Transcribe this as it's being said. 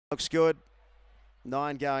Looks good.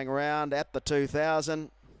 9 going round at the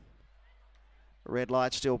 2000. Red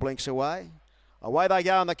light still blinks away. Away they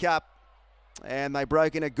go in the Cup. And they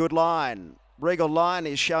broke in a good line. Regal Line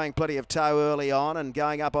is showing plenty of toe early on, and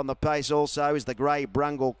going up on the pace also is the grey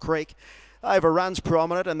Brungle Creek. Overruns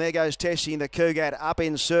Prominent, and there goes Testing the Cougat up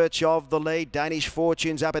in search of the lead. Danish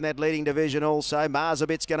Fortune's up in that leading division also.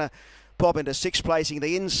 Marzabit's going to pop into 6th, placing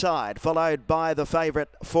the inside, followed by the favourite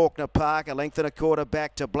Fawkner Park, a length and a quarter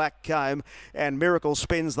back to Black Comb, and Miracle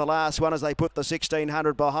spins the last one as they put the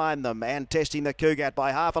 1600 behind them, and Testing the Cougat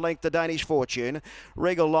by half a length to Danish Fortune.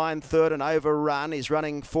 Regal Line third, and Overrun is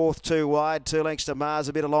running 4th, 2 wide, 2 lengths to Mars,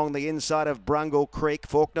 a bit along the inside of Brungle Creek.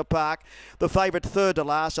 Fawkner Park, the favourite third to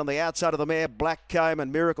last on the outside of the mare, Black Comb,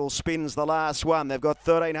 and Miracle spins the last one. They've got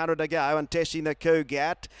 1300 to go, and Testing the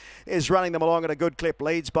Cougat is running them along at a good clip,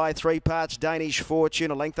 leads by 3 parts Danish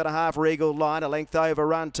Fortune, a length and a half Regal Line, a length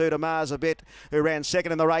Overrun, 2 to Mars a bit, who ran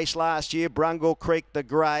second in the race last year. Brungle Creek, the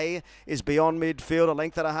grey, is beyond midfield, a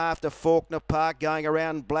length and a half to Fawkner Park, going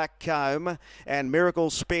around Black Comb, and Miracle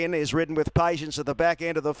Spin is ridden with patience at the back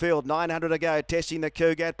end of the field. 900 to go, Testing the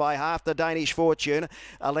Cougat by half to Danish Fortune,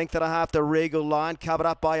 a length and a half to Regal Line, covered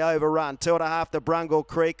up by Overrun, 2 and a half to Brungle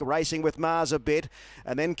Creek, racing with Mars a bit,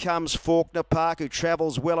 and then comes Fawkner Park, who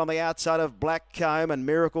travels well on the outside of Black Comb, and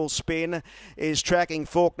Miracle Spin is tracking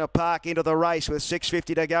Fawkner Park into the race with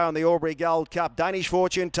 6.50 to go in the Albury Gold Cup. Danish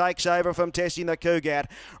Fortune takes over from Testing the Cougat.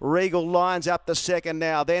 Regal Lines up the second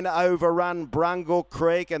now, then Overrun, Brungle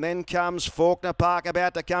Creek, and then comes Fawkner Park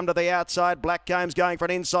about to come to the outside. Black Comb's going for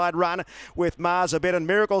an inside run with Mars a bit, and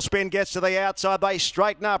Miracle Spin gets to the outside. They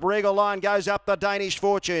straighten up. Regal Line goes up the Danish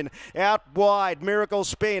Fortune. Out wide, Miracle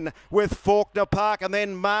Spin with Fawkner Park, and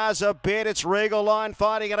then Mars a bit. It's Regal Line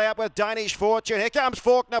fighting it out with Danish Fortune. Here comes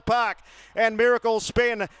Fawkner Park and Miracle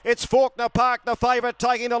Spin. It's Fawkner Park, the favourite,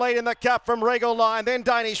 taking the lead in the Cup from Regal Line, then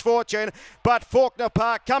Danish Fortune, but Fawkner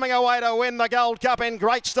Park coming away to win the Gold Cup in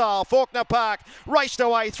great style. Fawkner Park raced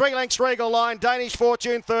away, 3 lengths Regal Line, Danish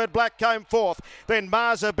Fortune third, Black Comb fourth, then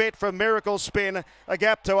Mars a bit from Miracle Spin, a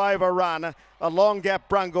gap to Overrun, a long gap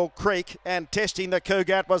Brungle Creek, and Testing the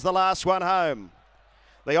Cougat was the last one home.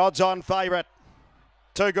 The odds-on favourite,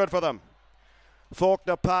 too good for them.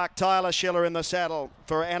 Fawkner Park, Tyler Schiller in the saddle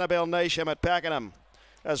for Annabel Neasham at Pakenham,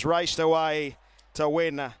 has raced away to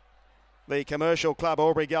win the Commercial Club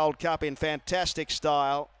Albury Gold Cup in fantastic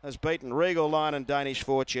style, has beaten Regal Line and Danish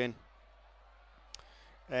Fortune.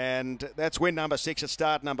 And that's win number 6 at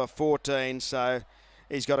start number 14, so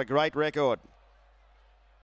he's got a great record.